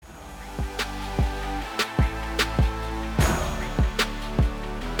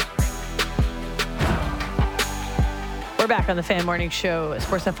back on the Fan Morning Show,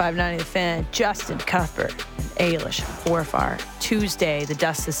 Sportsnet 590 The Fan. Justin, Cuthbert, Ailish, Forfar. Tuesday, the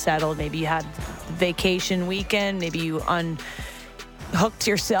dust has settled. Maybe you had a vacation weekend. Maybe you unhooked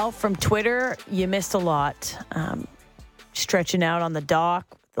yourself from Twitter. You missed a lot. Stretching out on the dock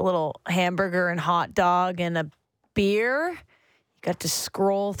with a little hamburger and hot dog and a beer. You got to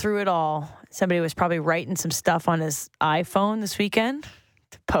scroll through it all. Somebody was probably writing some stuff on his iPhone this weekend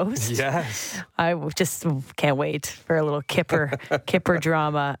to post. Yes. I just can't wait for a little Kipper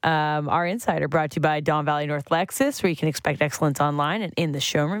drama. Our Insider brought to you by Don Valley North Lexus, where you can expect excellence online and in the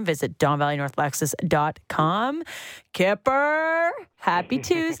showroom. Visit DonValleyNorthLexus.com. Kipper, happy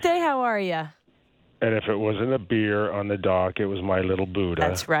Tuesday. How are you? And if it wasn't a beer on the dock, it was my little Buddha.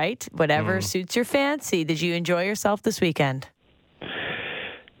 That's right. Whatever suits your fancy. Did you enjoy yourself this weekend?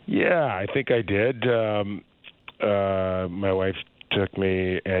 Yeah, I think I did. My wife took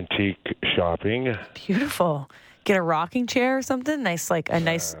me antique shopping. Beautiful. Get a rocking chair or something? Nice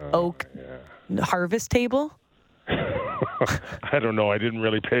oak harvest table? I don't know. I didn't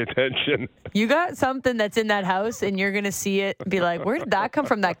really pay attention. You got something that's in that house, and you're going to see it and be like, where did that come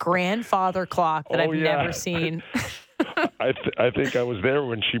from? That grandfather clock that I've never seen. I think I was there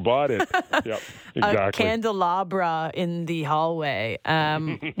when she bought it. Yep, exactly. A candelabra in the hallway.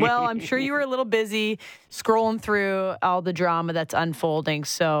 Well, I'm sure you were a little busy scrolling through all the drama that's unfolding.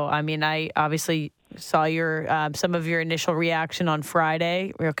 So, I mean, I obviously saw your some of your initial reaction on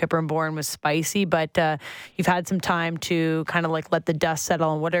Friday. Real Kipper and Bourne was spicy, but you've had some time to kind of like let the dust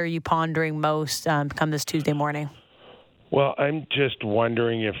settle. And what are you pondering most come this Tuesday morning? Well, I'm just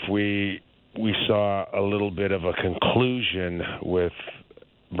wondering if we saw a little bit of a conclusion with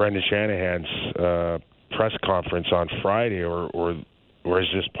Brendan Shanahan's press conference on Friday, or is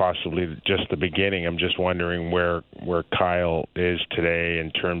this possibly just the beginning? I'm just wondering where Kyle is today in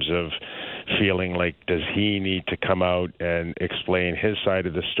terms of feeling like, does he need to come out and explain his side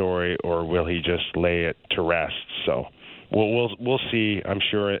of the story, or will he just lay it to rest? So we'll see, I'm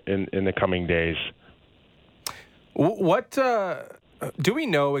sure, in the coming days. What do we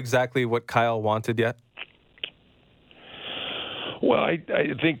know exactly what Kyle wanted yet? Well, I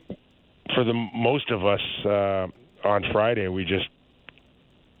think for the most of us on Friday, we just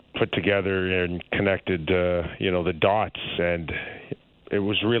put together and connected, the dots, and it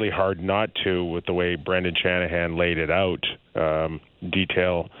was really hard not to with the way Brendan Shanahan laid it out,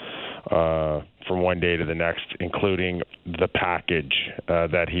 detail from one day to the next, including the package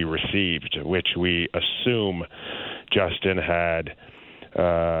that he received, which we assume Justin had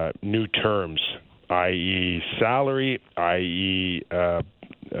new terms, i.e. salary, i.e.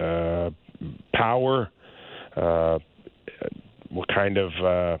 Power, what kind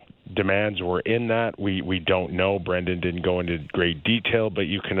of demands were in that. We don't know. Brendan didn't go into great detail, but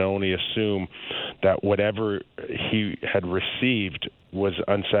you can only assume that whatever he had received was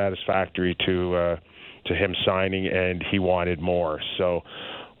unsatisfactory to him signing, and he wanted more. So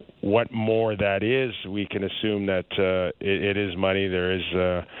what more that is, we can assume that it is money. There is.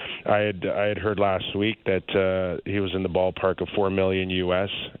 I had heard last week that he was in the ballpark of $4 million US,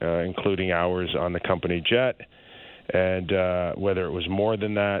 including hours on the company jet, and whether it was more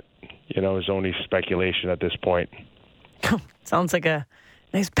than that, is only speculation at this point. Sounds like a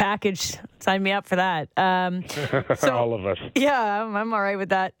nice package. Sign me up for that. So, all of us. Yeah, I'm all right with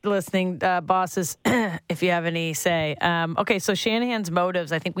that. Listening, bosses, if you have any say. Okay, so Shanahan's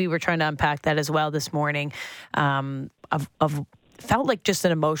motives, I think we were trying to unpack that as well this morning. Of felt like just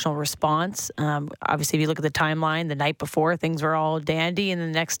an emotional response. Obviously, if you look at the timeline, the night before, things were all dandy, and the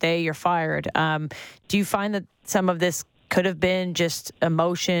next day you're fired. Do you find that some of this could have been just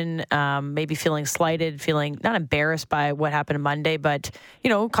emotion, maybe feeling slighted, feeling not embarrassed by what happened on Monday, but,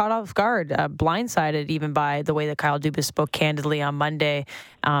 caught off guard, blindsided even by the way that Kyle Dubas spoke candidly on Monday?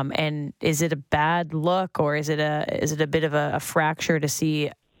 And is it a bad look, or is it a bit of a fracture to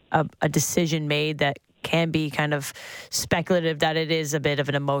see a decision made that can be kind of speculative, that it is a bit of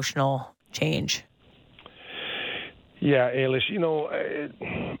an emotional change? Yeah, Ailish,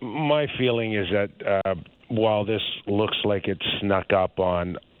 my feeling is that while this looks like it snuck up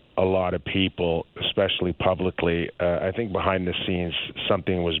on a lot of people, especially publicly, I think behind the scenes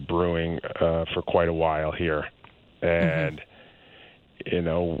something was brewing for quite a while here. And,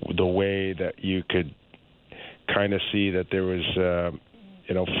 the way that you could kind of see that there was,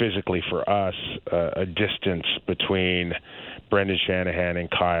 physically for us, a distance between Brendan Shanahan and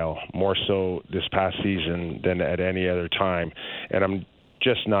Kyle, more so this past season than at any other time. And I'm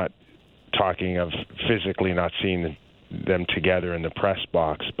just not talking of physically not seeing them together in the press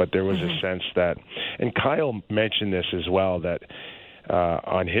box, but there was a sense that, and Kyle mentioned this as well, that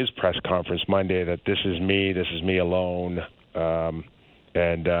on his press conference Monday that this is me alone,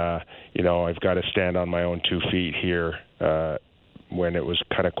 and I've got to stand on my own 2 feet here. When it was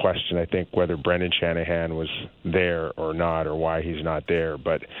kind of questioned, I think, whether Brendan Shanahan was there or not, or why he's not there.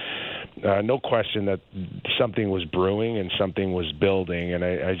 But no question that something was brewing and something was building, and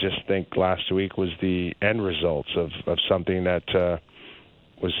I just think last week was the end results of something that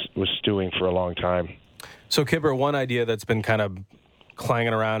was stewing for a long time. So, Kipper, one idea that's been kind of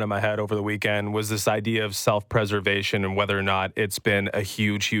clanging around in my head over the weekend was this idea of self-preservation and whether or not it's been a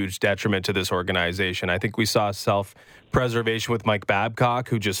huge, huge detriment to this organization. I think we saw self-preservation with Mike Babcock,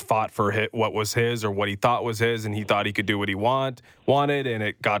 who just fought for what was his or what he thought was his, and he thought he could do what he wanted, and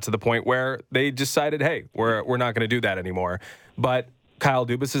it got to the point where they decided, hey, we're not going to do that anymore. But Kyle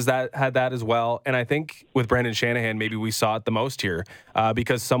Dubas had that as well. And I think with Brendan Shanahan, maybe we saw it the most here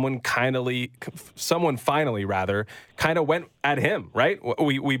because someone finally went at him, right?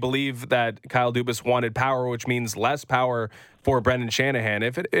 We believe that Kyle Dubas wanted power, which means less power for Brendan Shanahan.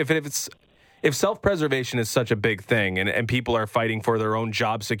 If self-preservation is such a big thing and people are fighting for their own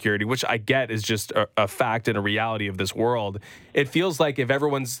job security, which I get is just a fact and a reality of this world, it feels like if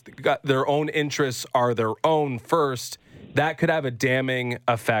everyone's got their own interests are their own first, that could have a damning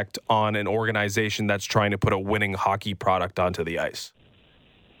effect on an organization that's trying to put a winning hockey product onto the ice.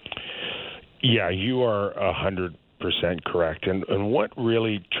 Yeah, you are 100% correct. And what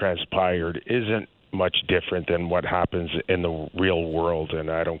really transpired isn't much different than what happens in the real world.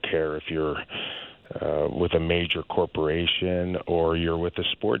 And I don't care if you're with a major corporation or you're with a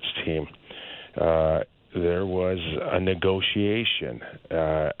sports team. There was a negotiation,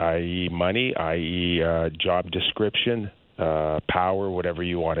 i.e. money, i.e. Job description, power, whatever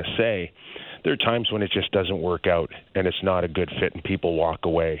you want to say. There are times when it just doesn't work out and it's not a good fit and people walk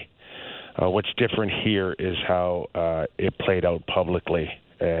away. What's different here is how it played out publicly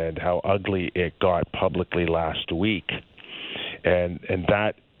and how ugly it got publicly last week. And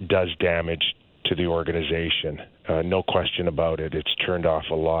that does damage to the organization. No question about it. It's turned off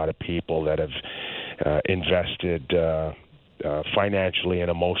a lot of people that have invested financially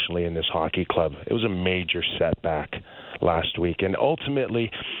and emotionally in this hockey club. It was a major setback last week. And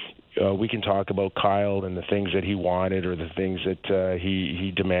ultimately, we can talk about Kyle and the things that he wanted or the things that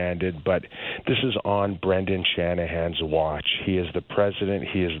he demanded, but this is on Brendan Shanahan's watch. He is the president.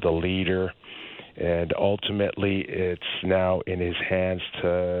 He is the leader. And ultimately, it's now in his hands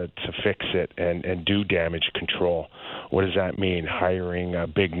to fix it and do damage control. What does that mean? Hiring a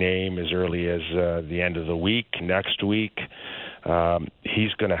big name as early as the end of the week, next week.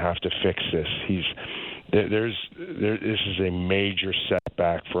 He's going to have to fix this. This is a major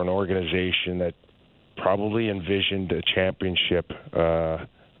setback for an organization that probably envisioned a championship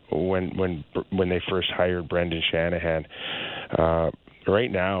when they first hired Brendan Shanahan.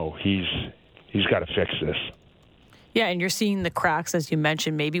 Right now, he's got to fix this. Yeah, and you're seeing the cracks, as you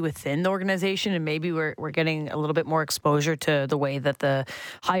mentioned, maybe within the organization, and maybe we're getting a little bit more exposure to the way that the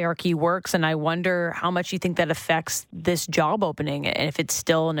hierarchy works. And I wonder how much you think that affects this job opening, and if it's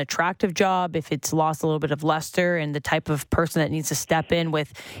still an attractive job, if it's lost a little bit of luster, and the type of person that needs to step in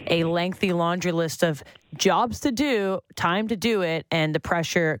with a lengthy laundry list of jobs to do, time to do it, and the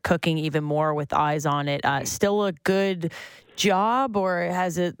pressure cooking even more with eyes on it. Still a good job, or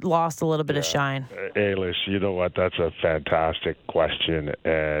has it lost a little bit of shine? Ailish, you know what? That's a fantastic question.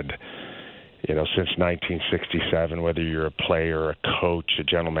 And, since 1967, whether you're a player, a coach, a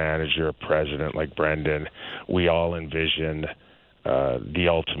general manager, a president like Brendan, we all envision the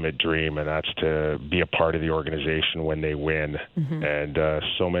ultimate dream, and that's to be a part of the organization when they win. Mm-hmm. And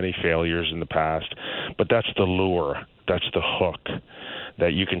so many failures in the past. But that's the lure. That's the hook.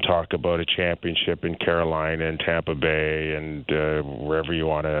 That you can talk about a championship in Carolina and Tampa Bay and wherever you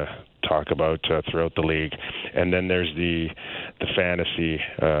want to talk about throughout the league. And then there's the fantasy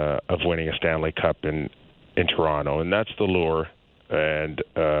of winning a Stanley Cup in Toronto. And that's the lure and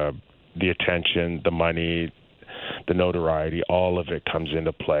the attention, the money, the notoriety, all of it comes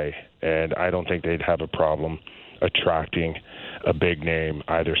into play. And I don't think they'd have a problem attracting a big name,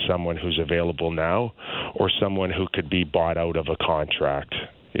 either someone who's available now or someone who could be bought out of a contract,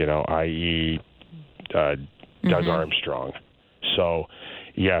 i.e. Doug Armstrong. So,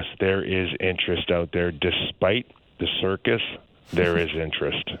 yes, there is interest out there. Despite the circus, there is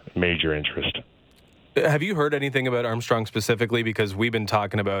interest, major interest. Have you heard anything about Armstrong specifically? Because we've been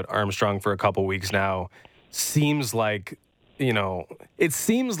talking about Armstrong for a couple weeks now. Seems like it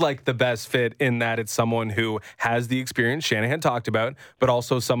seems like the best fit in that it's someone who has the experience Shanahan talked about, but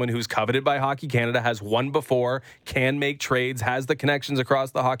also someone who's coveted by Hockey Canada, has won before, can make trades, has the connections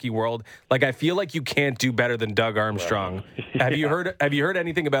across the hockey world. Like, I feel like you can't do better than Doug Armstrong. Yeah. Have you heard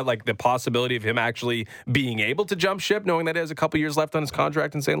anything about like the possibility of him actually being able to jump ship, knowing that he has a couple years left on his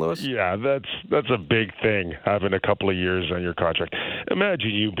contract in St. Louis? Yeah, that's a big thing, having a couple of years on your contract. Imagine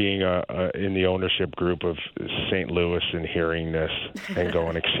you being in the ownership group of St. Louis and hearing this and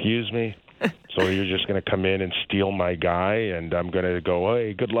going, excuse me? So you're just going to come in and steal my guy, and I'm going to go,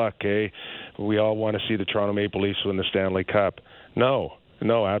 hey, good luck, hey? We all want to see the Toronto Maple Leafs win the Stanley Cup. No,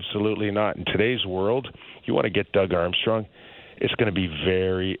 absolutely not. In today's world, you want to get Doug Armstrong, it's going to be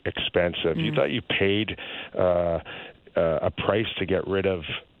very expensive. You thought you paid a price to get rid of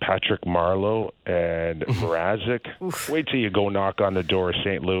Patrick Marleau and Mrazek. Wait till you go knock on the door of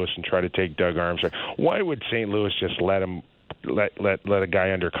St. Louis and try to take Doug Armstrong. Why would St. Louis just let a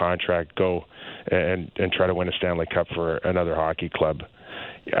guy under contract go and try to win a Stanley Cup for another hockey club?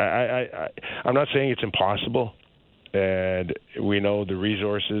 I'm not saying it's impossible, and we know the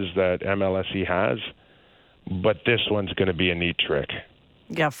resources that MLSE has, but this one's going to be a neat trick.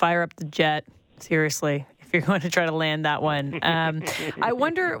 Yeah, fire up the jet. Seriously, if you're going to try to land that one. I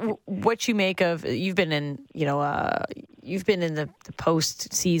wonder what you make of. You've been in the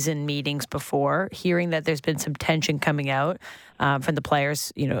post-season meetings before, hearing that there's been some tension coming out from the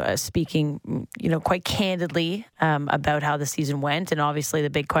players. Speaking, quite candidly about how the season went, and obviously the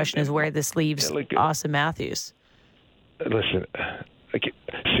big question is where this leaves Auston Matthews. Listen,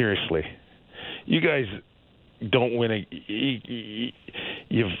 seriously, you guys don't win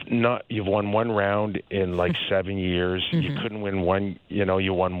you've won one round in like 7 years. You couldn't win one.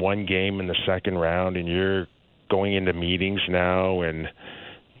 You won one game in the second round, and you're going into meetings now and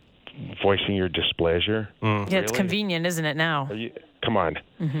voicing your displeasure. Yeah, it's convenient, isn't it? Now, come on.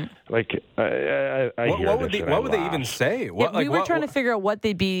 Like I what would they even say? We were trying to figure out what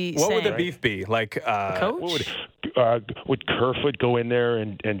they'd be saying. What would the beef be? Like coach? Would Kerfoot go in there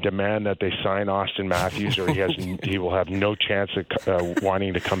and demand that they sign Auston Matthews, or he will have no chance of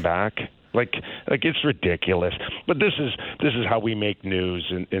wanting to come back? Like it's ridiculous. But this is how we make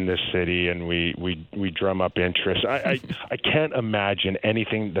news in this city, and we drum up interest. I can't imagine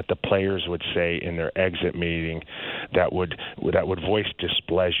anything that the players would say in their exit meeting that would voice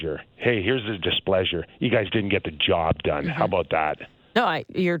displeasure. Hey, here's the displeasure. You guys didn't get the job done. How about that? No,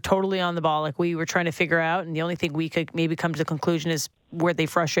 you're totally on the ball. Like, we were trying to figure out, and the only thing we could maybe come to the conclusion is, were they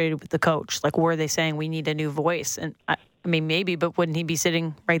frustrated with the coach? Like, were they saying we need a new voice? And I mean, maybe, but wouldn't he be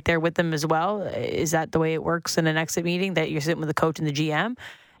sitting right there with them as well? Is that the way it works in an exit meeting, that you're sitting with the coach and the GM?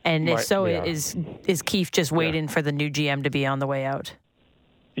 And if so, is Keefe just waiting for the new GM to be on the way out?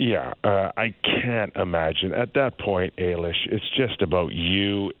 Yeah, I can't imagine. At that point, Ailish, it's just about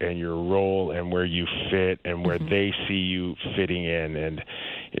you and your role and where you fit and where they see you fitting in. And,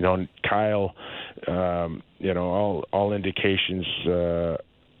 Kyle, all indications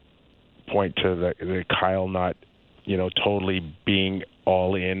point to the Kyle not, totally being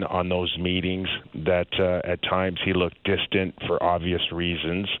all in on those meetings, that at times he looked distant for obvious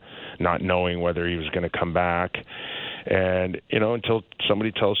reasons, not knowing whether he was going to come back. And, until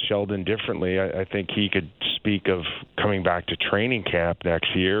somebody tells Sheldon differently, I think he could speak of coming back to training camp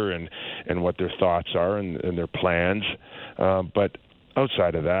next year and what their thoughts are and their plans. But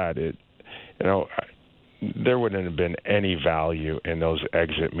outside of that, there wouldn't have been any value in those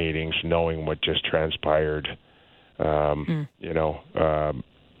exit meetings, knowing what just transpired, over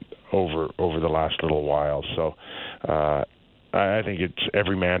the last little while. So, I think it's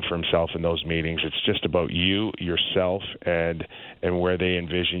every man for himself in those meetings. It's just about you, yourself, and where they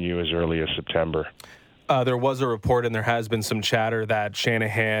envision you as early as September. There was a report, and there has been some chatter, that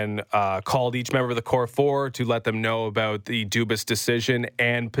Shanahan called each member of the Core Four to let them know about the Dubas decision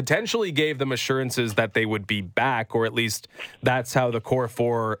and potentially gave them assurances that they would be back, or at least that's how the Core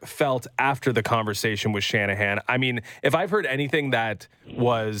Four felt after the conversation with Shanahan. I mean, if I've heard anything that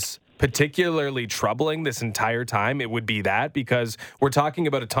was particularly troubling this entire time, it would be that, because we're talking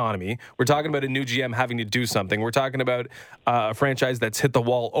about autonomy. We're talking about a new GM having to do something. We're talking about a franchise that's hit the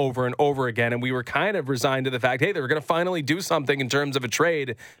wall over and over again, and we were kind of resigned to the fact, hey, they were going to finally do something in terms of a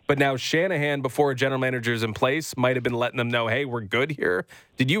trade, but now Shanahan, before a general manager is in place, might have been letting them know, hey, we're good here.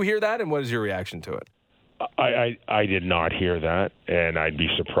 Did you hear that, and what is your reaction to it? I did not hear that, and I'd be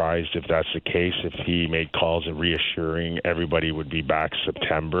surprised if that's the case. If he made calls and reassuring everybody would be back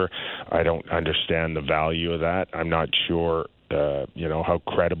September, I don't understand the value of that. I'm not sure, how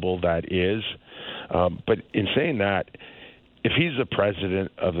credible that is. But in saying that, if he's the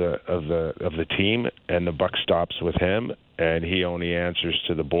president of the team and the buck stops with him and he only answers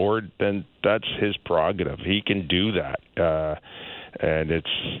to the board, then that's his prerogative. He can do that. And it's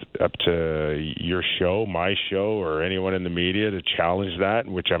up to your show, my show, or anyone in the media to challenge that,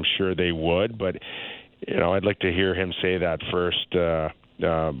 which I'm sure they would. But, I'd like to hear him say that first,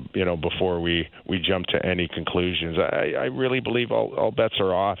 before we jump to any conclusions. I really believe all bets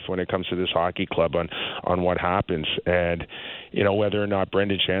are off when it comes to this hockey club on what happens. And, whether or not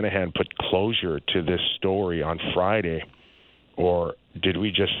Brendan Shanahan put closure to this story on Friday, or did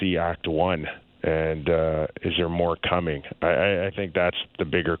we just see Act 1? And is there more coming? I think that's the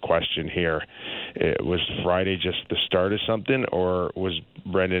bigger question here. Was Friday just the start of something, or was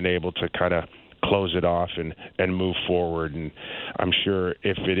Brendan able to kind of close it off and move forward? And I'm sure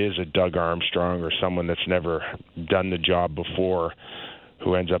if it is a Doug Armstrong or someone that's never done the job before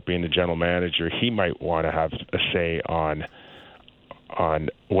who ends up being the general manager, he might want to have a say on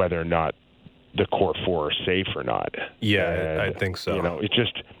whether or not the core four are safe or not. Yeah, and, I think so.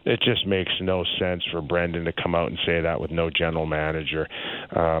 It just makes no sense for Brendan to come out and say that with no general manager.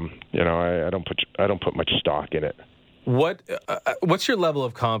 I don't put much stock in it. What's your level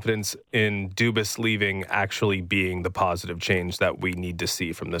of confidence in Dubas leaving actually being the positive change that we need to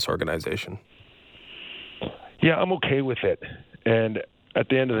see from this organization? Yeah, I'm okay with it. And at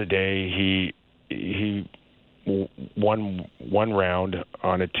the end of the day, he won one round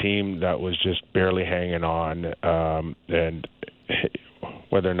on a team that was just barely hanging on, and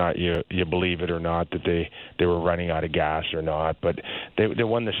whether or not you believe it or not that they were running out of gas or not, but they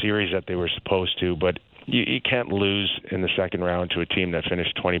won the series that they were supposed to. But you can't lose in the second round to a team that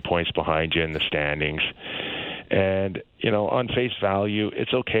finished 20 points behind you in the standings. And on face value,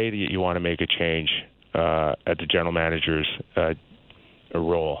 it's okay that you want to make a change at the general manager's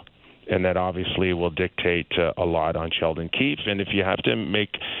role. And that obviously will dictate a lot on Sheldon Keefe. And if you have to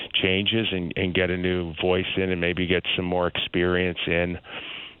make changes and get a new voice in and maybe get some more experience in,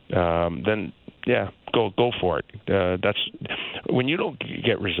 then go for it. That's when you don't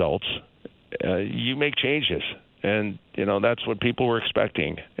get results, you make changes, and that's what people were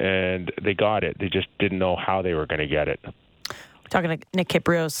expecting, and they got it. They just didn't know how they were going to get it. We're talking to Nick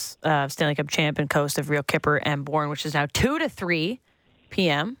Kypreos, Stanley Cup champ and host of Real Kipper and Born, which is now 2 to 3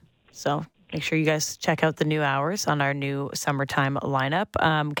 p.m. So make sure you guys check out the new hours on our new summertime lineup.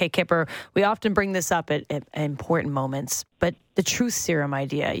 Okay, Kipper, we often bring this up at important moments, but the truth serum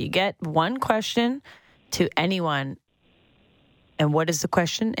idea, you get one question to anyone, and what is the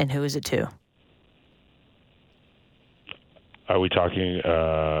question and who is it to? Are we talking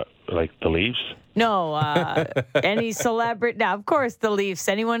like the Leafs? No, any celebrity. Now, of course, the Leafs.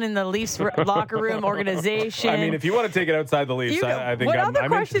 Anyone in the Leafs locker room, organization. I mean, if you want to take it outside the Leafs, I think what I'm other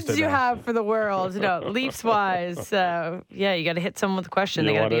questions interested do you now. have for the world? Leafs-wise. You got to hit someone with a question.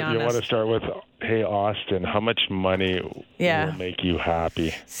 They got to be honest. You want to start with, hey, Austin, how much money will make you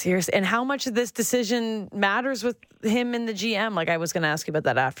happy? Seriously. And how much of this decision matters with him and the GM? Like, I was going to ask you about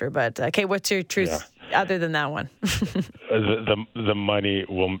that after. But, okay, what's your truth other than that one? The money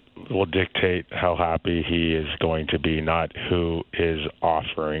will dictate how happy he is going to be, not who is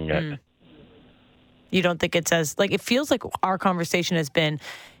offering it. You don't think it's it feels like our conversation has been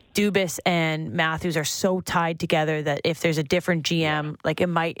Dubas and Matthews are so tied together that if there's a different GM, he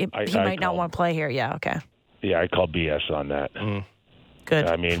might not want to play here. Yeah, okay. Yeah, I call BS on that. Good.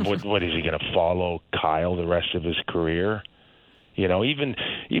 I mean, what is he going to follow Kyle the rest of his career? Even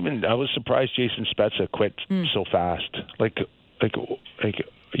I was surprised Jason Spezza quit so fast. Like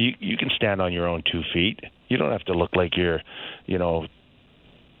you can stand on your own 2 feet. You don't have to look like you're,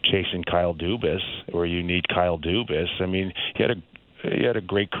 chasing Kyle Dubas, or you need Kyle Dubas. I mean, he had a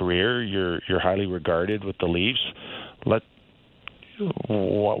great career. You're highly regarded with the Leafs.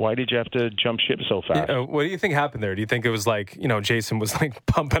 Why did you have to jump ship so fast? What do you think happened there? Do you think it was Jason was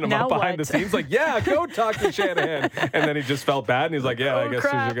pumping him up behind the scenes? Go talk to Shanahan. And then he just felt bad and he's like, I guess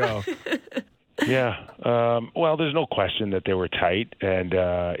crap. you should go. Yeah. Well, there's no question that they were tight, and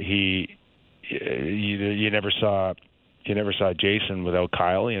you never saw Jason without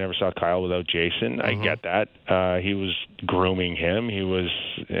Kyle. You never saw Kyle without Jason. I get that. He was grooming him. He was,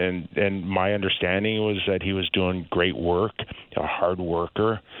 and my understanding was that he was doing great work, a hard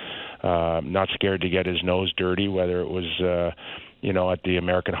worker, not scared to get his nose dirty, whether it was, at the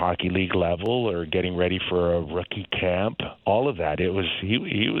American Hockey League level or getting ready for a rookie camp. All of that.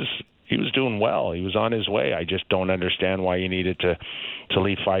 He was doing well. He was on his way. I just don't understand why you needed to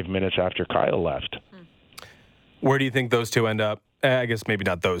leave 5 minutes after Kyle left. Where do you think those two end up? I guess maybe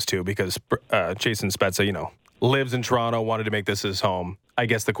not those two, because Jason Spezza, lives in Toronto, wanted to make this his home. I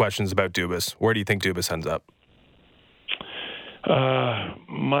guess the question's about Dubas. Where do you think Dubas ends up?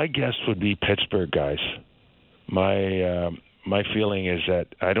 My guess would be Pittsburgh, guys. My feeling is that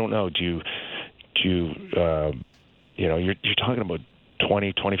I don't know. You're talking about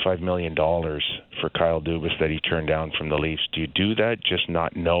 $20-25 million for Kyle Dubas that he turned down from the Leafs. Do you do that just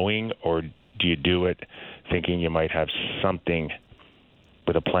not knowing, or do you do it thinking you might have something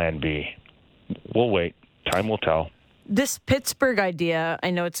with a plan B? We'll wait. Time will tell. This Pittsburgh idea, I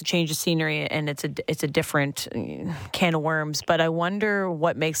know it's a change of scenery and it's a different can of worms, but I wonder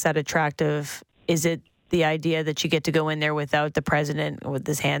what makes that attractive. Is it the idea that you get to go in there without the president with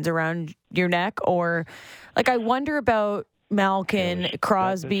his hands around your neck? Or, like, I wonder about Malkin,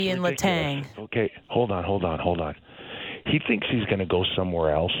 Crosby, and Letang. Okay, hold on. He thinks he's going to go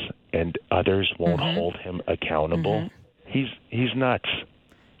somewhere else and others won't hold him accountable. He's nuts.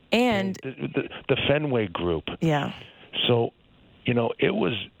 And the Fenway Group. Yeah. So, it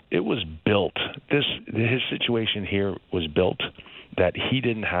was built. His situation here was built that he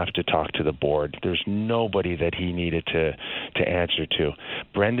didn't have to talk to the board. There's nobody that he needed to answer to.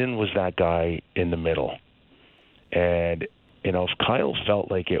 Brendan was that guy in the middle. And, if Kyle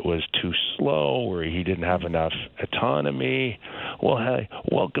felt like it was too slow or he didn't have enough autonomy, well, hey,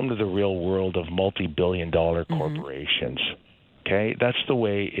 welcome to the real world of multi-billion-dollar corporations. Okay? That's the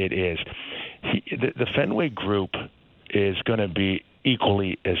way it is. The Fenway Group is going to be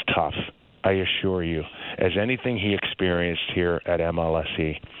equally as tough, I assure you, as anything he experienced here at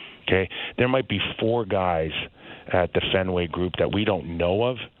MLSE. Okay? There might be 4 guys at the Fenway Group that we don't know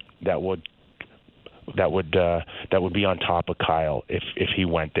of that would be on top of Kyle if he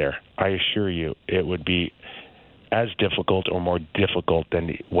went there. I assure you, it would be as difficult or more difficult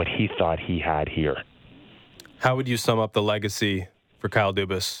than what he thought he had here. How would you sum up the legacy for Kyle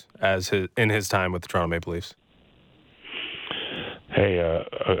Dubas in his time with the Toronto Maple Leafs? Hey,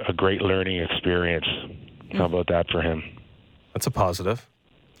 a great learning experience. How about that for him? That's a positive.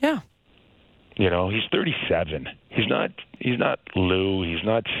 Yeah. He's 37. He's not Lou. He's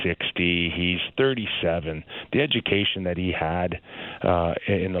not 60. He's 37. The education that he had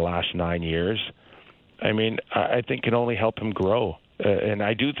in the last 9 years, I think can only help him grow. And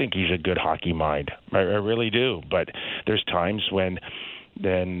I do think he's a good hockey mind. I really do. But there's times when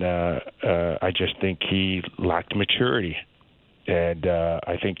I just think he lacked maturity. And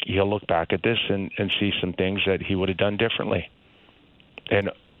I think he'll look back at this and see some things that he would have done differently.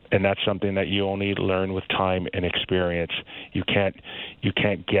 And that's something that you only learn with time and experience. You can't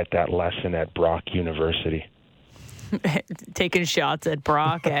get that lesson at Brock University. Taking shots at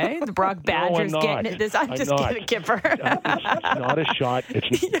Brock, eh? The Brock Badgers getting it. I'm just kidding, Kipper. It's not a shot.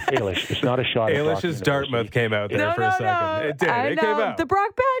 It's not a shot. Ailish's Dartmouth came out there for a second. No. It did. It came out. The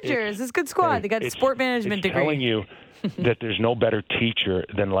Brock Badgers. It's a good squad. They got a sport management degree. Telling you that there's no better teacher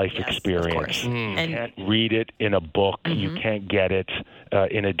than life experience. Of course. You can't read it in a book. You can't get it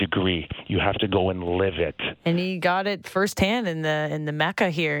in a degree. You have to go and live it. And he got it firsthand in the Mecca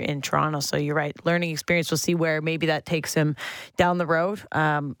here in Toronto. So you're right. Learning experience. We'll see where maybe that takes him down the road.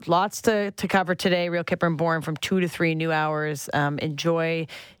 Lots to cover today. Real Kipper and Bourne from 2 to 3 new hours. Enjoy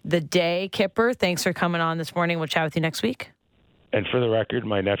the day, Kipper. Thanks for coming on this morning. We'll chat with you next week. And for the record,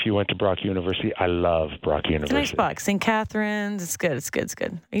 my nephew went to Brock University. I love Brock University. It's a nice box. St. Catharines. It's good. It's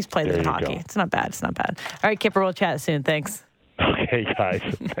good. He's played in hockey. It's not bad. All right, Kipper, we'll chat soon. Thanks. Okay, guys.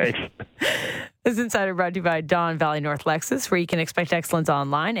 Thanks. This Insider brought to you by Don Valley North Lexus, where you can expect excellence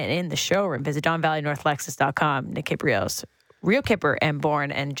online and in the showroom. Visit DonValleyNorthLexus.com. Nick Kypreos, Real Kipper and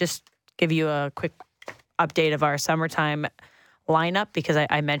Bourne, and just give you a quick update of our summertime lineup because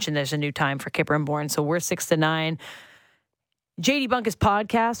I mentioned there's a new time for Kipper and Bourne. So we're 6 to 9. JD Bunkus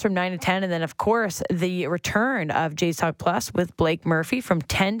podcast from 9 to 10. And then, of course, the return of Jay's Talk Plus with Blake Murphy from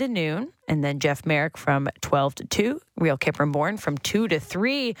 10 to noon. And then Jeff Merrick from 12 to 2. Real Kipper and Bourne from 2 to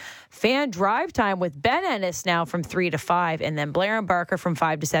 3. Fan Drive Time with Ben Ennis now from 3 to 5. And then Blair and Barker from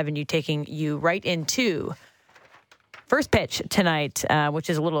 5 to 7. Taking you right into first pitch tonight, which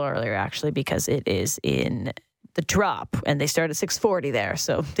is a little earlier, actually, because it is in the Drop, and they start at 6:40 there,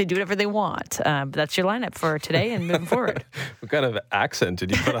 so they do whatever they want. But that's your lineup for today and moving forward. What kind of accent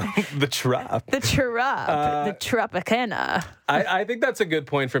did you put on the Drop? The Drop, the Tropicana. I think that's a good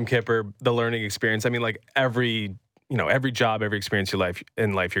point from Kipper, the learning experience. Like every job, every experience in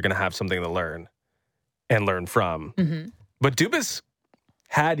life, you're going to have something to learn and learn from. Mm-hmm. But Dubas,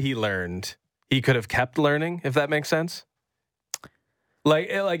 had he learned, he could have kept learning, if that makes sense. Like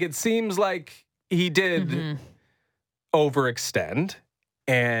it seems like he did overextend.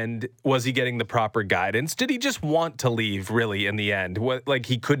 And was he getting the proper guidance? Did he just want to leave, really, in the end? Like,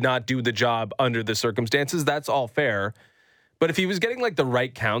 he could not do the job under the circumstances? That's all fair. But if he was getting, the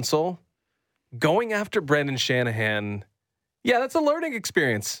right counsel, going after Brendan Shanahan Yeah, that's a learning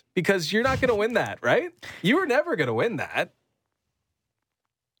experience because you're not going to win that, right? You were never going to win that.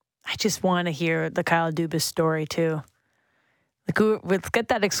 I just want to hear the Kyle Dubas story too. Let's get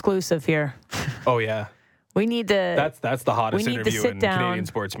that exclusive here. Oh yeah, we need to. That's the hottest interview in Canadian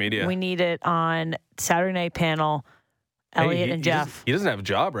sports media. We need it on Saturday Night Panel. Elliot and Jeff. He doesn't have a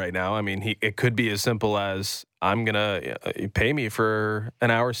job right now. I mean, it could be as simple as I'm gonna pay me for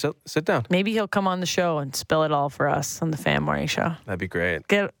an hour sit down. Maybe he'll come on the show and spill it all for us on the Fan Morning Show. That'd be great.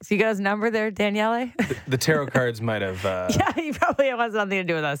 So you got his number there, Daniele? The tarot cards might have. Yeah, he probably has nothing to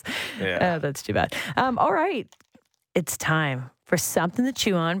do with us. Yeah, that's too bad. All right, it's time for something to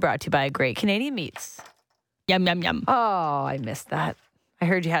chew on. Brought to you by Great Canadian Meats. Yum yum yum. Oh, I missed that. I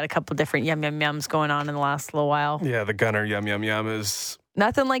heard you had a couple different yum yum yums going on in the last little while. Yeah, the Gunner yum yum yum is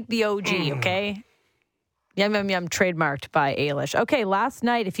nothing like the OG. Okay. Yum Yum Yum, trademarked by Ailish. Okay, last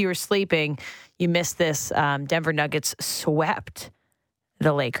night, if you were sleeping, you missed this. Denver Nuggets swept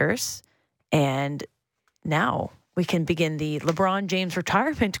the Lakers. And now we can begin the LeBron James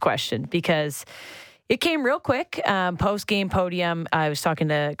retirement question because it came real quick. Post-game podium, I was talking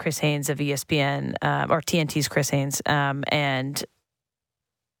to Chris Haynes of ESPN, or TNT's Chris Haynes, and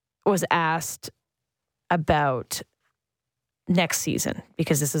was asked about next season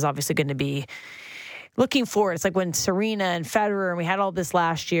because this is obviously going to be looking forward. It's like when Serena and Federer, and we had all this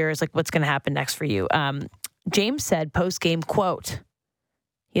last year. It's like, what's going to happen next for you? James said post-game, quote,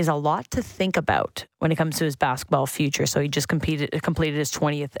 he has a lot to think about when it comes to his basketball future. So he just completed his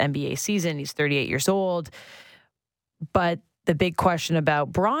 20th NBA season. He's 38 years old. But the big question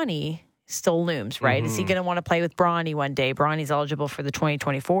about Bronny still looms, right? Is he going to want to play with Bronny one day? Bronny's eligible for the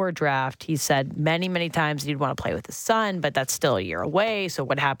 2024 draft. He said many, many times he'd want to play with his son, but that's still a year away. So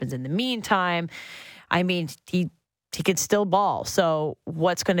what happens in the meantime? I mean, he could still ball. So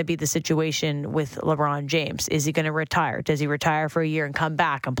what's going to be the situation with LeBron James? Is he going to retire? Does he retire for a year and come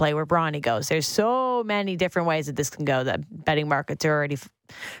back and play where Bronny goes? There's so many different ways that this can go. The betting markets are already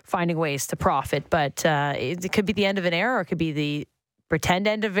finding ways to profit. But it could be the end of an era, or it could be the pretend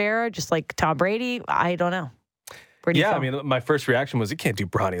end of era, just like Tom Brady. I don't know. Yeah, I mean, my first reaction was, you can't do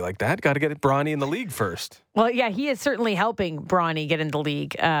Bronny like that. Got to get Bronny in the league first. Well, yeah, he is certainly helping Bronny get in the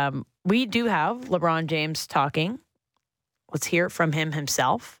league. We do have LeBron James talking. Let's hear it from him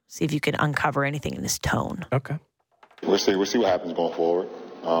himself. See if you can uncover anything in his tone. Okay. We'll see what happens going forward.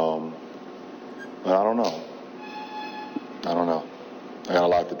 But I don't know. I got a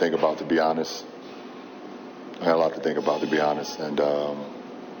lot to think about, to be honest. And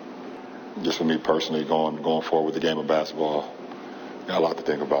just for me personally, going forward with the game of basketball, got a lot to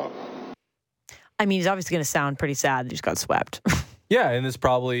think about. I mean, he's obviously going to sound pretty sad that he just got swept. Yeah, and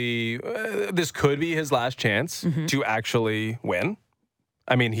this could be his last chance to actually win.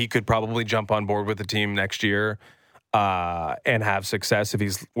 I mean, he could probably jump on board with the team next year and have success if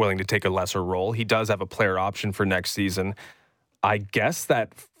he's willing to take a lesser role. He does have a player option for next season. I guess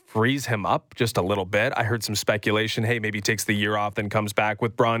that frees him up just a little bit. I heard some speculation, hey, maybe he takes the year off, then comes back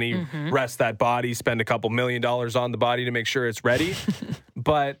with Bronny, rest that body, spend a couple $1 million on the body to make sure it's ready.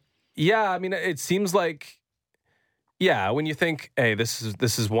 But yeah, I mean, it seems like, yeah, when you think, hey, this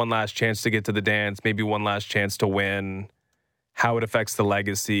is one last chance to get to the dance, maybe one last chance to win, how it affects the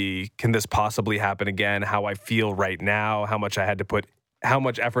legacy, can this possibly happen again, how I feel right now, how much effort I had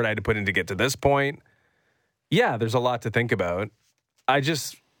to put in to get to this point. Yeah, there's a lot to think about.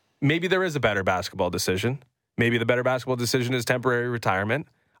 Maybe there is a better basketball decision. Maybe the better basketball decision is temporary retirement.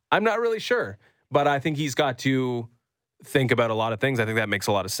 I'm not really sure, but I think he's got to think about a lot of things. I think that makes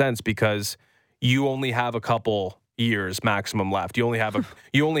a lot of sense because you only have a couple years maximum left. You only have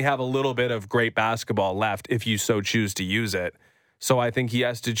a little bit of great basketball left if you so choose to use it. So I think he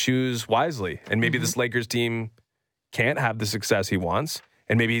has to choose wisely. And maybe this Lakers team can't have the success he wants,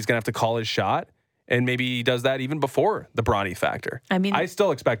 and maybe he's going to have to call his shot. And maybe he does that even before the Bronny factor. I mean, I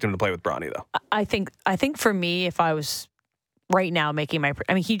still expect him to play with Bronny, though. I think for me, if I was right now making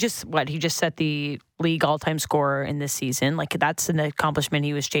he just set the league all-time scorer in this season. Like, that's an accomplishment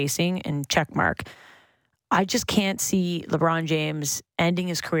he was chasing, and check mark. I just can't see LeBron James ending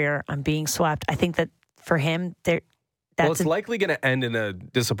his career on being swept. I think that for him, it's likely going to end in a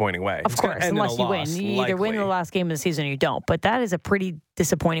disappointing way. Of course, unless you win. You either win the last game of the season or you don't. But that is a pretty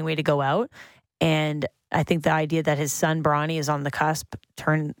disappointing way to go out. And I think the idea that his son, Bronny, is on the cusp,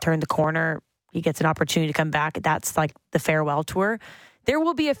 turn the corner, he gets an opportunity to come back. That's like the farewell tour. There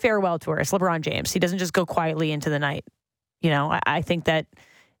will be a farewell tour. It's LeBron James. He doesn't just go quietly into the night. You know, I think that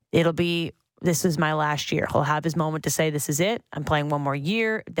it'll be, this is my last year. He'll have his moment to say, this is it. I'm playing one more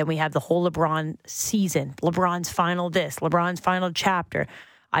year. Then we have the whole LeBron season. LeBron's final LeBron's final chapter.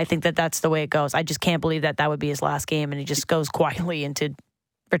 I think that that's the way it goes. I just can't believe that would be his last game, and he just goes quietly into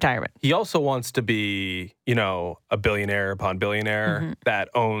retirement. He also wants to be, a billionaire upon billionaire that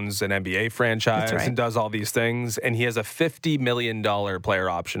owns an NBA franchise and does all these things. And he has a $50 million player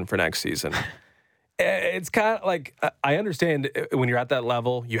option for next season. It's kind of like, I understand when you're at that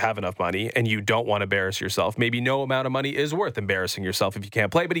level, you have enough money and you don't want to embarrass yourself. Maybe no amount of money is worth embarrassing yourself if you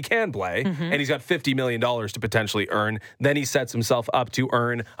can't play, but he can play. And he's got $50 million to potentially earn. Then he sets himself up to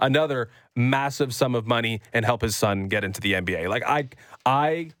earn another massive sum of money and help his son get into the NBA. Like,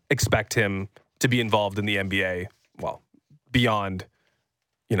 I expect him to be involved in the NBA, well, beyond,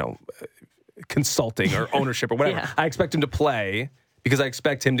 consulting or ownership or whatever. Yeah. I expect him to play because I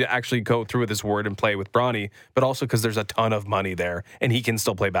expect him to actually go through with his word and play with Bronny, but also because there's a ton of money there and he can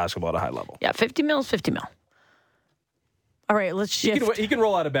still play basketball at a high level. Yeah, 50 mil is 50 mil. All right, let's shift. He can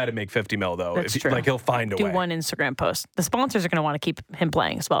roll out of bed and make 50 mil, though. That's true. He'll find a way. Do one Instagram post. The sponsors are going to want to keep him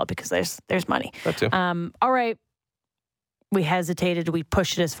playing as well because there's money. That too. All right. We hesitated. We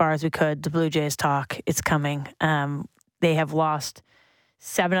pushed it as far as we could. The Blue Jays talk. It's coming. They have lost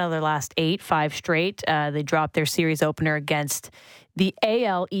 7 out of their last 8, 5 straight. They dropped their series opener against the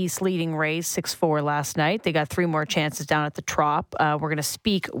AL East leading Rays 6-4 last night. They got 3 more chances down at the Trop. We're going to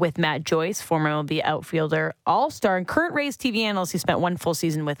speak with Matt Joyce, former MLB outfielder, all-star, and current Rays TV analyst. He spent 1 full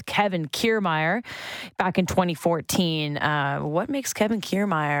season with Kevin Kiermaier back in 2014. What makes Kevin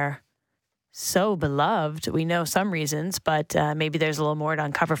Kiermaier so beloved? We know some reasons, but maybe there's a little more to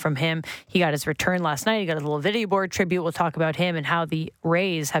uncover from him. He got his return last night. He got a little video board tribute. We'll talk about him and how the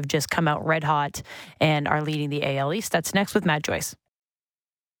Rays have just come out red hot and are leading the AL East. That's next with Matt Joyce.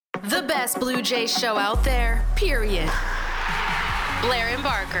 The best Blue Jays show out there, period. Blair and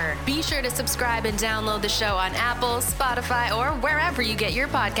Barker. Be sure to subscribe and download the show on Apple, Spotify, or wherever you get your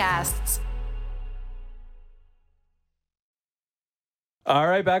podcasts. All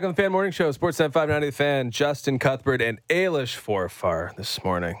right, back on the Fan Morning Show, Sportsnet 590 The Fan, Justin Cuthbert and Ailish Forfar this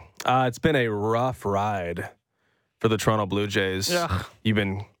morning. It's been a rough ride for the Toronto Blue Jays. Ugh. You've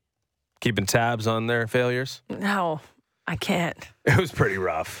been keeping tabs on their failures? No, I can't. It was pretty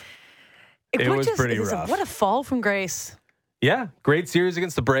rough. It was pretty rough. What a fall from grace. Yeah, great series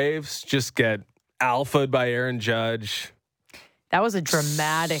against the Braves. Just get alphaed by Aaron Judge. That was a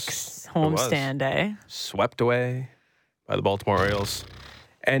dramatic homestand, eh? Swept away by the Baltimore Orioles.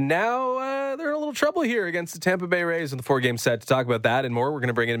 And now they're in a little trouble here against the Tampa Bay Rays in the 4-game set. To talk about that and more, we're going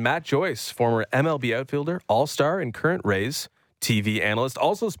to bring in Matt Joyce, former MLB outfielder, all-star, and current Rays TV analyst.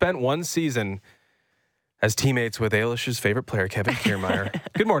 Also spent 1 season as teammates with Ailish's favorite player, Kevin Kiermaier.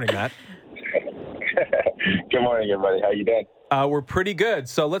 Good morning, Matt. Good morning, everybody. How you doing? We're pretty good.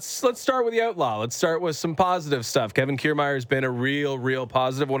 So let's start with the outlaw. Let's start with some positive stuff. Kevin Kiermaier has been a real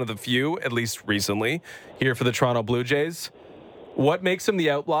positive, one of the few, at least recently, here for the Toronto Blue Jays. What makes him the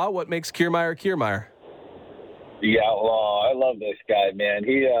outlaw? What makes Kiermaier Kiermaier? The outlaw. I love this guy, man.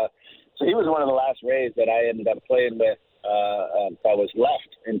 He was one of the last Rays that I ended up playing with. I was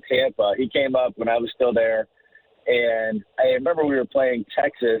left in Tampa. He came up when I was still there, and I remember we were playing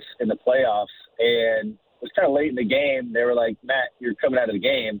Texas in the playoffs, and it was kind of late in the game. They were like, "Matt, you're coming out of the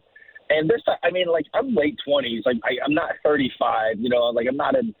game." And this time, I mean, like, I'm late 20s. Like, I'm not 35. Like, I'm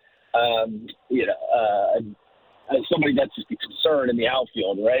not somebody that's just a concern in the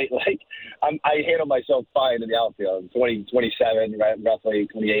outfield, right? Like, I handle myself fine in the outfield. 20, 27, right, roughly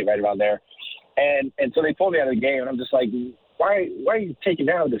 28, right around there. And so they pulled me out of the game, and I'm just like, why are you taking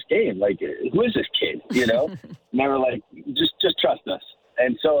me out of this game? Like, who is this kid, And they were like, just trust us.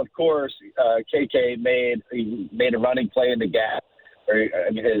 And so, of course, KK made a running play in the gap.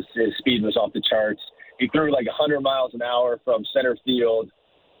 His speed was off the charts. He threw like 100 miles an hour from center field,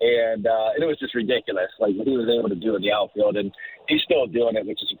 and it was just ridiculous, like what he was able to do in the outfield. And he's still doing it,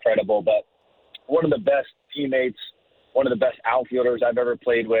 which is incredible. But one of the best teammates, one of the best outfielders I've ever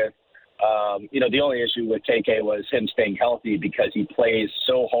played with. The only issue with KK was him staying healthy because he plays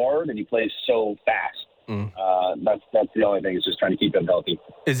so hard and he plays so fast. That's the only thing, is just trying to keep him healthy.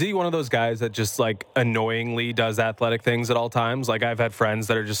 Is he one of those guys that just like annoyingly does athletic things at all times? Like, I've had friends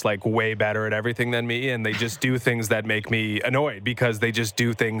that are just like way better at everything than me, and they just do things that make me annoyed because they just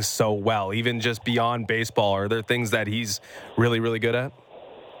do things so well, even just beyond baseball. Are there things that he's really, really good at?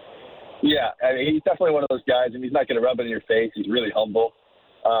 Yeah, I mean, he's definitely one of those guys, and he's not going to rub it in your face. He's really humble,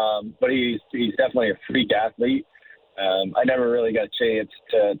 but he's definitely a freak athlete. I never really got a chance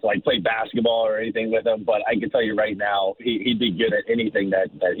to like play basketball or anything with him, but I can tell you right now, he'd be good at anything that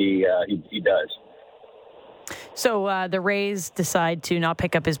he does. So the Rays decide to not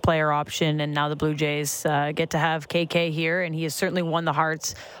pick up his player option, and now the Blue Jays get to have KK here, and he has certainly won the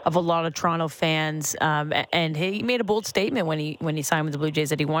hearts of a lot of Toronto fans. And he made a bold statement when he signed with the Blue Jays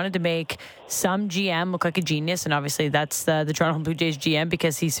that he wanted to make some GM look like a genius, and obviously that's the Toronto Blue Jays GM,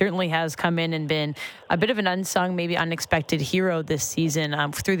 because he certainly has come in and been a bit of an unsung, maybe unexpected hero this season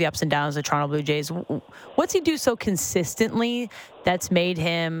through the ups and downs of the Toronto Blue Jays. What's he do so consistently that's made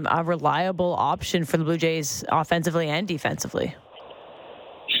him a reliable option for the Blue Jays offensively and defensively?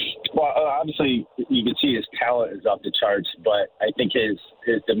 Well, obviously, you can see his talent is off the charts, but I think his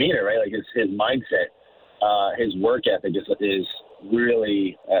demeanor, right, like his mindset, his work ethic is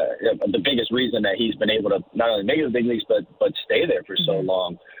really the biggest reason that he's been able to not only make it to the big leagues, but stay there for so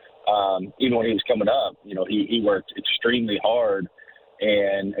long. Even when he was coming up, he worked extremely hard.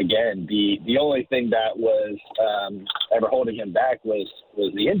 And again, the only thing that was ever holding him back was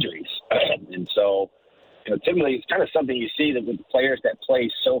the injuries. And so, typically it's kind of something you see that with players that play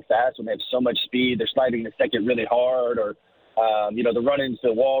so fast, when they have so much speed, they're sliding the second really hard, or they're running into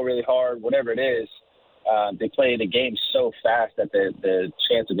the wall really hard, whatever it is. They play the game so fast that the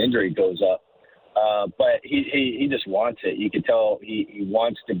chance of injury goes up. But he just wants it. You can tell he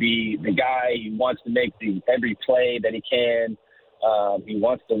wants to be the guy. He wants to make every play that he can. He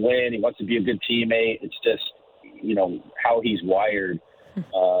wants to win. He wants to be a good teammate. It's just, how he's wired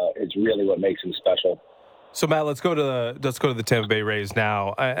is really what makes him special. So Matt, let's go to the Tampa Bay Rays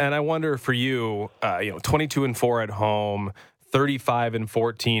now. And I wonder for you, 22-4 at home,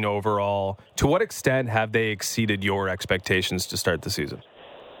 35-14 overall. To what extent have they exceeded your expectations to start the season?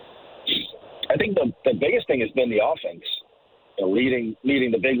 I think the biggest thing has been the offense. Leading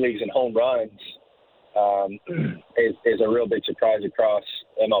the big leagues in home runs is a real big surprise across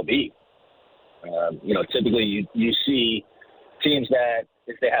MLB. Typically you see teams that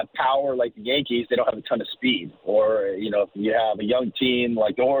if they have power like the Yankees, they don't have a ton of speed. Or, if you have a young team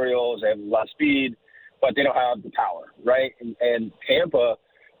like the Orioles, they have a lot of speed, but they don't have the power, right? And Tampa,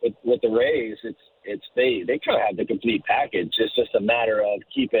 with the Rays, they kind of have the complete package. It's just a matter of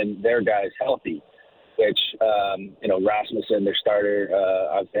keeping their guys healthy, which, Rasmussen, their starter,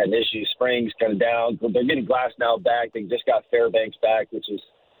 I've had an issue. Springs kind of down. They're getting Glass now back. They just got Fairbanks back,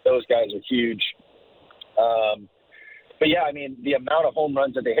 those guys are huge. But yeah, I mean, the amount of home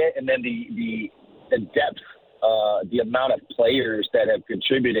runs that they hit, and then the depth, the amount of players that have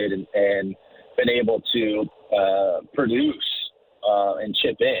contributed and been able to produce and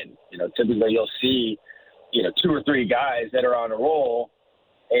chip in. Typically you'll see, 2 or 3 guys that are on a roll,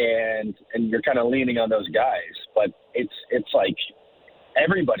 and you're kind of leaning on those guys. But it's like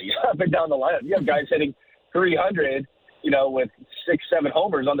everybody up and down the lineup. You have guys hitting 300, with 6-7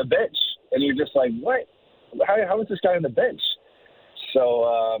 homers on the bench, and you're just like, what? How is this guy on the bench?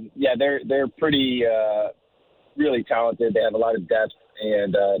 So they're pretty really talented. They have a lot of depth,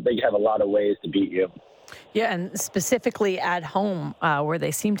 and they have a lot of ways to beat you. Yeah, and specifically at home, where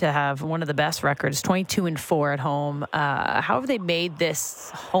they seem to have one of the best records, 22-4 at home. How have they made this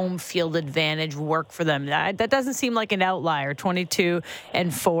home field advantage work for them? That doesn't seem like an outlier.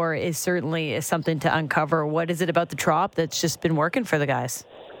 22-4 is certainly something to uncover. What is it about the Trop that's just been working for the guys?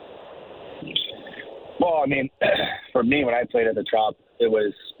 Well, I mean, for me, when I played at the Trop, it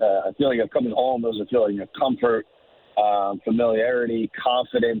was a feeling of coming home. It was a feeling of comfort, familiarity,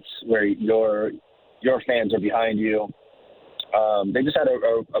 confidence, where your fans are behind you. They just had a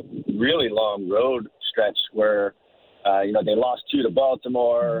really long road stretch where, they lost 2 to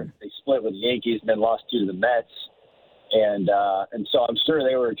Baltimore, they split with the Yankees, and then lost 2 to the Mets. And so I'm sure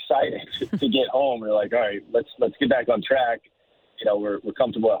they were excited to get home. They're like, all right, let's get back on track. We're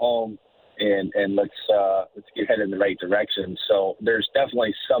comfortable at home, and let's get headed in the right direction. So there's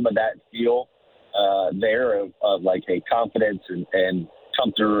definitely some of that feel there of like a confidence and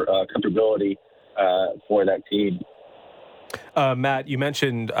comfortability for that team. Matt, you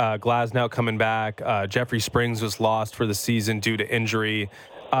mentioned Glasnow coming back. Jeffrey Springs was lost for the season due to injury,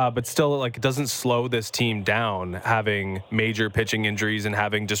 but still, it doesn't slow this team down, having major pitching injuries and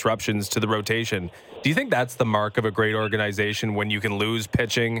having disruptions to the rotation. Do you think that's the mark of a great organization, when you can lose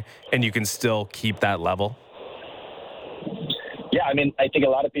pitching and you can still keep that level? Yeah, I mean, I think a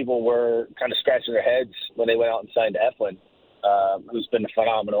lot of people were kind of scratching their heads when they went out and signed Eflin, who's been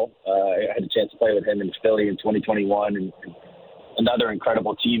phenomenal. I had a chance to play with him in Philly in 2021, and another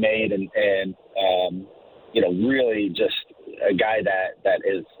incredible teammate, and really just a guy that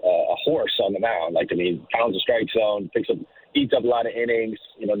is a horse on the mound. Pounds the strike zone, eats up a lot of innings,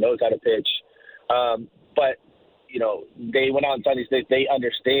 knows how to pitch. But they went out and signed these things. They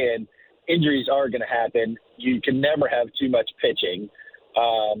understand injuries are going to happen. You can never have too much pitching.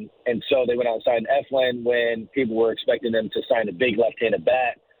 And so they went out and signed Eflin when people were expecting them to sign a big left-handed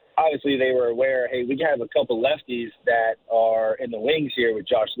bat. Obviously, they were aware, hey, we have a couple lefties that are in the wings here with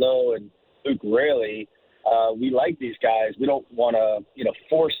Josh Lowe and Luke Raley. We like these guys. We don't want to,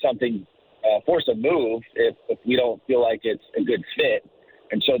 force a move if we don't feel like it's a good fit.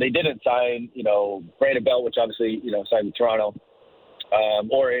 And so they didn't sign, Brandon Belt, which obviously, signed with Toronto,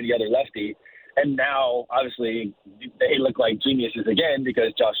 or any other lefty. And now, obviously, they look like geniuses again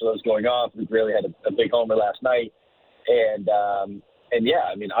because Josh Lowe's going off. Luke Raley had a big homer last night. And yeah,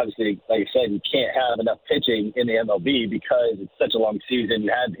 I mean, obviously, like I said, you can't have enough pitching in the MLB because it's such a long season.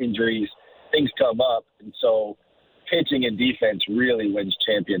 You have injuries, things come up. And so pitching and defense really wins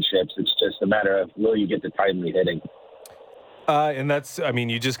championships. It's just a matter of will you get the timely hitting. And that's,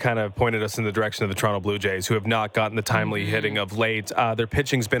 you just kind of pointed us in the direction of the Toronto Blue Jays, who have not gotten the timely hitting of late. Their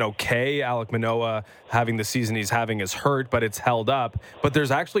pitching's been okay. Alek Manoah, having the season he's having, is hurt, but it's held up. But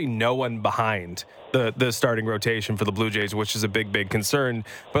there's actually no one behind the starting rotation for the Blue Jays, which is a big concern.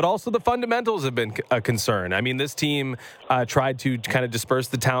 But also the fundamentals have been a concern. I mean, this team tried to kind of disperse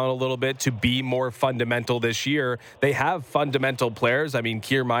the talent a little bit to be more fundamental this year. They have fundamental players. I mean,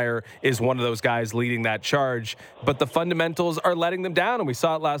 Kiermaier is one of those guys leading that charge. But the fundamentals are letting them down. And we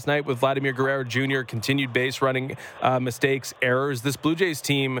saw it last night with Vladimir Guerrero Jr., continued base running mistakes, errors. This Blue Jays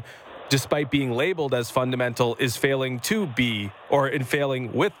team, despite being labeled as fundamental, is failing to be, or in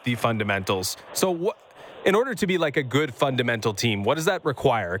failing with the fundamentals. So in order to be like a good fundamental team, what does that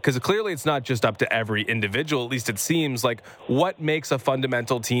require? Because clearly it's not just up to every individual, at least it seems. Like, what makes a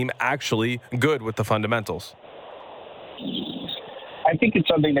fundamental team actually good with the fundamentals? I think it's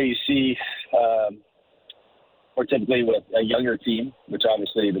something that you see more typically with a younger team, which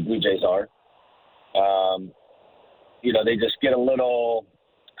obviously the Blue Jays are. They just get a little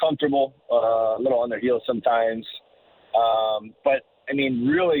comfortable, a little on their heels sometimes. But, I mean,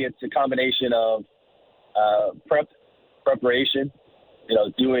 really it's a combination of preparation,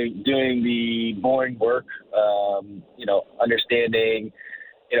 doing the boring work, understanding,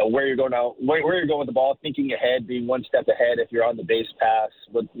 where you're going out, where you're going with the ball, thinking ahead, being one step ahead. If you're on the base pass,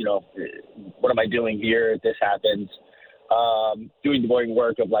 what am I doing here if this happens? Doing the boring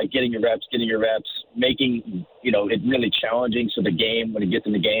work of like getting your reps, making, it really challenging. So the game, when it gets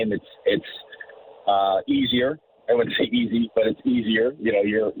in the game, it's easier. I wouldn't say easy, but it's easier.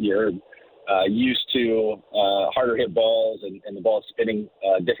 You're used to harder hit balls and the ball spinning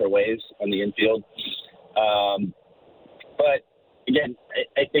different ways on the infield. But again,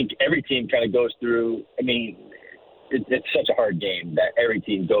 I think every team kind of goes through, it's such a hard game that every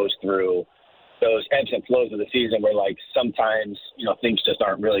team goes through those ebbs and flows of the season where, like, sometimes, things just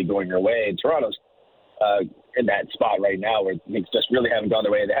aren't really going your way. And Toronto's in that spot right now where things just really haven't gone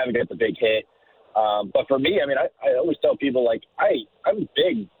their way. They haven't got the big hit. But for me, I always tell people, like, I'm a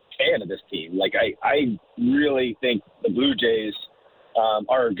big fan of this team. Like, I really think the Blue Jays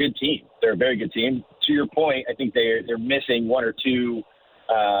are a good team. They're a very good team. To your point, I think they're missing one or two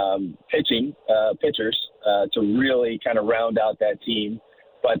pitchers to really kind of round out that team.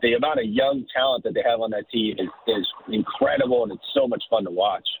 But the amount of young talent that they have on that team is incredible, and it's so much fun to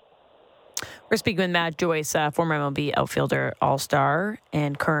watch. We're speaking with Matt Joyce, former MLB outfielder, all-star,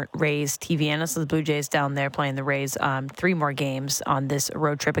 and current Rays TV analyst of the Blue Jays down there playing the Rays 3 more games on this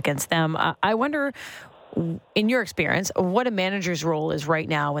road trip against them. I wonder, in your experience, what a manager's role is right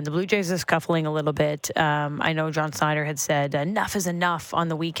now when the Blue Jays are scuffling a little bit. I know John Snyder had said enough is enough on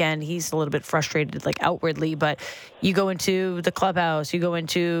the weekend. He's a little bit frustrated, like outwardly, but you go into the clubhouse, you go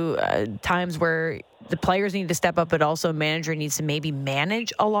into times where the players need to step up, but also a manager needs to maybe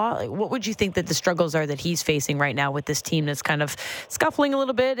manage a lot. What would you think that the struggles are that he's facing right now with this team that's kind of scuffling a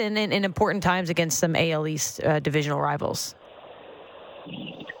little bit in important times against some AL East divisional rivals? I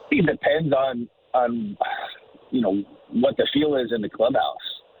think it depends on what the feel is in the clubhouse.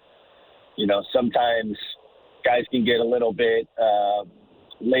 Sometimes guys can get a little bit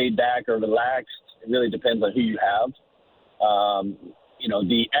laid back or relaxed. It really depends on who you have.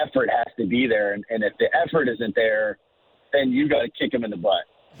 The effort has to be there. And if the effort isn't there, then you got to kick them in the butt.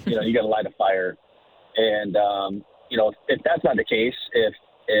 You got to light a fire. And, if that's not the case,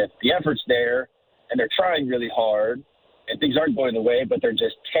 if the effort's there and they're trying really hard and things aren't going the way, but they're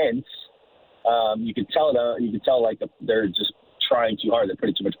just tense, you can tell like they're just trying too hard. They're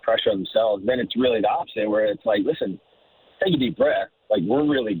putting too much pressure on themselves. Then it's really the opposite, where it's like, listen, take a deep breath. Like, we're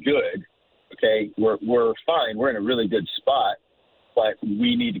really good. Okay. We're fine. We're in a really good spot, but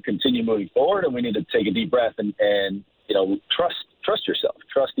we need to continue moving forward, and we need to take a deep breath and trust yourself,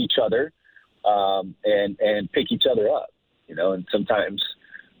 trust each other, and pick each other up, and sometimes,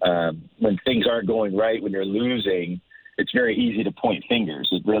 when things aren't going right, when you're losing, it's it's very easy to point fingers.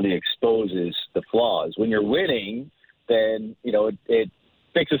 It really exposes the flaws. When you're winning, then, it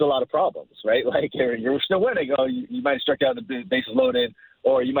fixes a lot of problems, right? Like, you're still winning. Oh, you might have struck out the bases loaded,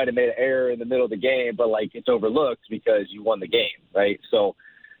 or you might have made an error in the middle of the game, but, like, it's overlooked because you won the game, right? So,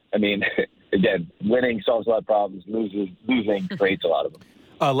 I mean, again, winning solves a lot of problems. Losing creates a lot of them.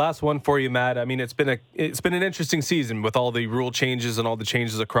 Last one for you, Matt. I mean, it's been an interesting season with all the rule changes and all the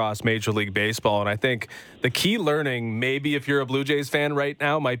changes across Major League Baseball. And I think the key learning, maybe if you're a Blue Jays fan right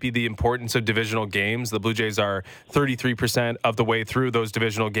now, might be the importance of divisional games. The Blue Jays are 33% of the way through those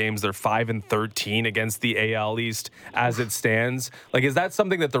divisional games. They're 5-13 against the AL East as it stands. Like, is that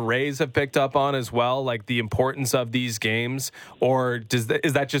something that the Rays have picked up on as well? Like the importance of these games, or is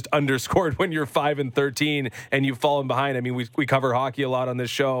that just underscored when you're 5-13 and you've fallen behind? I mean, we cover hockey a lot on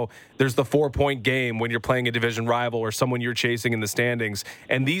this show. There's the 4-point game when you're playing a division rival or someone you're chasing in the standings.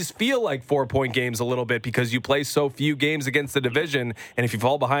 And these feel like 4-point games a little bit because you play so few games against the division. And if you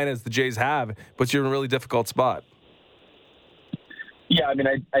fall behind, as the Jays have, it puts you in a really difficult spot. Yeah, I mean,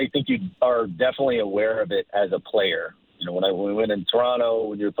 I think you are definitely aware of it as a player. When we went in Toronto,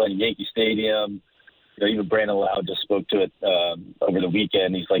 when you were playing Yankee Stadium, even Brandon Loud just spoke to it over the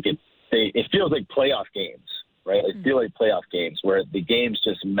weekend. He's like, it feels like playoff games. Right? It feels like playoff games where the games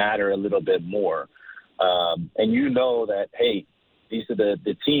just matter a little bit more. And that, hey, these are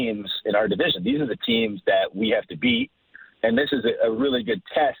the teams in our division. These are the teams that we have to beat. And this is a really good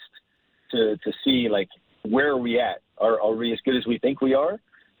test to see, like, where are we at? Are we as good as we think we are?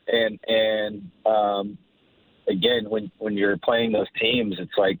 And again, when you're playing those teams,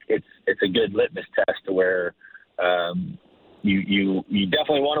 it's like it's a good litmus test to where you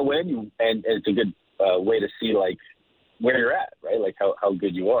definitely want to win, and it's a good way to see, like, where you're at, right? Like how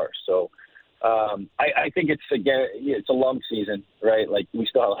good you are. So I think it's a long season, right? Like, we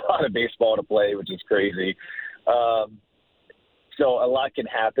still have a lot of baseball to play, which is crazy. So a lot can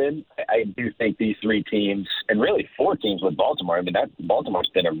happen. I do think these 3 teams, and really 4 teams with Baltimore. I mean, Baltimore's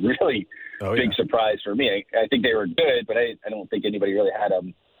been a really big surprise for me. I think they were good, but I don't think anybody really had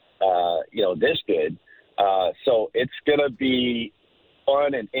them, this good. So it's gonna be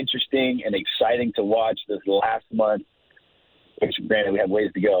fun and interesting and exciting to watch this last month, which, granted, we have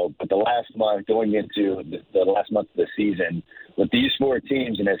ways to go, but the last month going into the last month of the season with these 4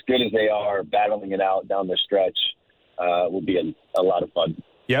 teams, and as good as they are, battling it out down the stretch, will be a lot of fun.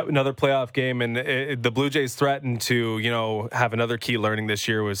 Yep, another playoff game, and the Blue Jays threatened to, have another key learning this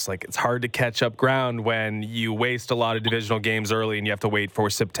year was, like, it's hard to catch up ground when you waste a lot of divisional games early and you have to wait for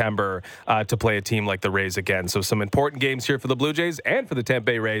September to play a team like the Rays again. So some important games here for the Blue Jays and for the Tampa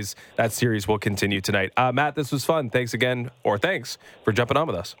Bay Rays. That series will continue tonight. Matt, this was fun. Thanks for jumping on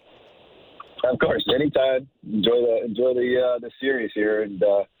with us. Of course, anytime. Enjoy the series here, and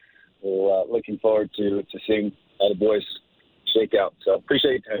we're looking forward to seeing how the boys shake out. So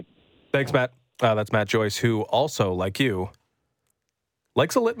appreciate your time. Thanks, Matt. That's Matt Joyce, who also, like you,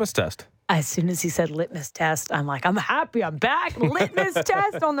 likes a litmus test. As soon as he said litmus test, I'm like, I'm happy. I'm back. Litmus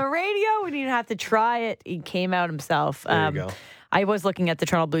test on the radio. We didn't have to try it. He came out himself. There you go. I was looking at the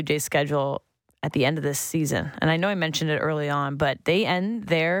Toronto Blue Jays schedule at the end of this season, and I know I mentioned it early on, but they end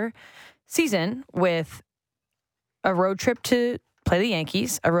their season with a road trip to play the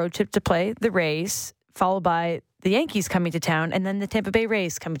Yankees, a road trip to play the Rays, followed by the Yankees coming to town, and then the Tampa Bay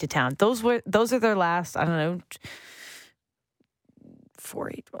Rays coming to town. Those are their last, 16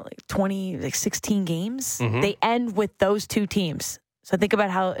 games. Mm-hmm. They end with those 2 teams. So think about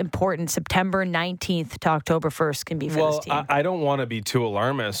how important September 19th to October 1st can be for this team. I don't want to be too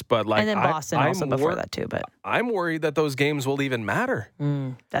alarmist, but and then Boston also before that too. But I'm worried that those games will even matter.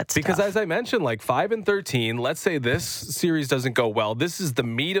 That's because tough. As I mentioned, like 5-13. Let's say this series doesn't go well. This is the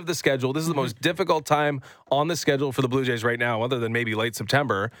meat of the schedule. This is the most difficult time on the schedule for the Blue Jays right now, other than maybe late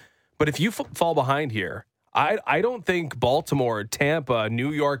September. But if you fall behind here, I don't think Baltimore, Tampa,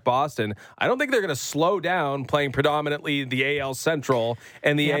 New York, Boston, I don't think they're going to slow down playing predominantly the AL Central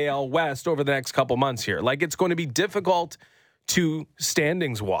and the AL West over the next couple months here. Like, it's going to be difficult to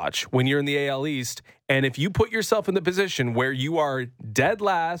standings watch when you're in the AL East. And if you put yourself in the position where you are dead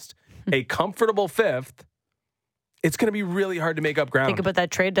last, a comfortable 5th, it's going to be really hard to make up ground. Think about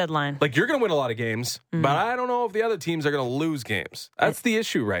that trade deadline. Like, you're going to win a lot of games, but I don't know if the other teams are going to lose games. That's the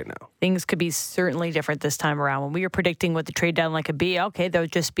issue right now. Things could be certainly different this time around. When we were predicting what the trade deadline could be, okay, there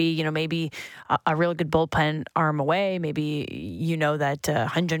would just be, maybe a real good bullpen arm away. Maybe, that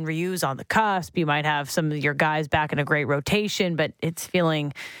Hyun-Jin Ryu's on the cusp. You might have some of your guys back in a great rotation, but it's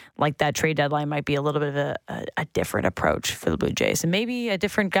feeling like that trade deadline might be a little bit of a different approach for the Blue Jays. And maybe a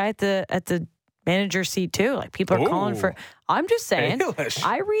different guy at the manager seat too. Like, people are calling for, I'm just saying,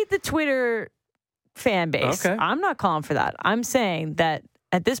 I read the Twitter fan base. Okay. I'm not calling for that. I'm saying that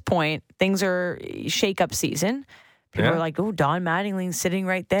at this point, things are shake-up season. People are like, oh, Don Mattingly's sitting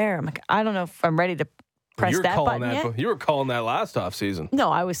right there. I'm like, I don't know if I'm ready to press that button yet. You were calling that last offseason.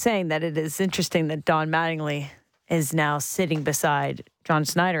 No, I was saying that it is interesting that Don Mattingly is now sitting beside John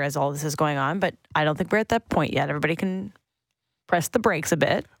Snyder as all this is going on, but I don't think we're at that point yet. Everybody can press the brakes a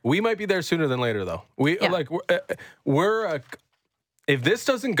bit. We might be there sooner than later, though. If this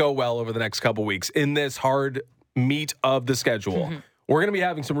doesn't go well over the next couple weeks in this hard meat of the schedule, we're going to be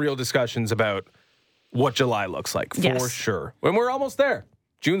having some real discussions about what July looks like for sure. When we're almost there.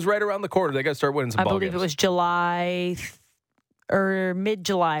 June's right around the corner. They got to start winning some ball games. I believe it was July or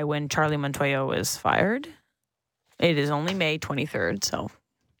mid-July when Charlie Montoyo was fired. It is only May 23rd, so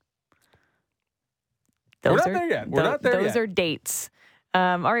we're not there yet. Those are dates.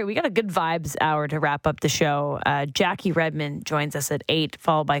 All right, we got a good vibes hour to wrap up the show. Jackie Redmond joins us at 8,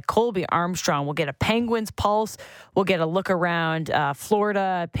 followed by Colby Armstrong. We'll get a Penguins pulse. We'll get a look around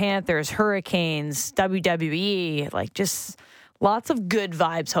Florida, Panthers, Hurricanes, WWE, just lots of good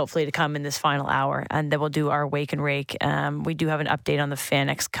vibes, hopefully, to come in this final hour. And then we'll do our Wake and Rake. We do have an update on the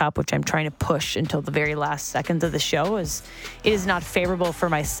FanX Cup, which I'm trying to push until the very last seconds of the show, as it is not favorable for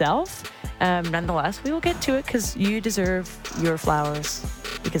myself. Nonetheless, we will get to it because you deserve your flowers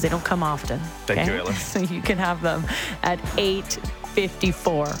because they don't come often. Thank you, Ayla. So you can have them at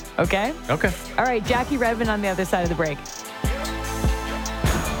 8:54. Okay? Okay. All right, Jackie Redmond on the other side of the break.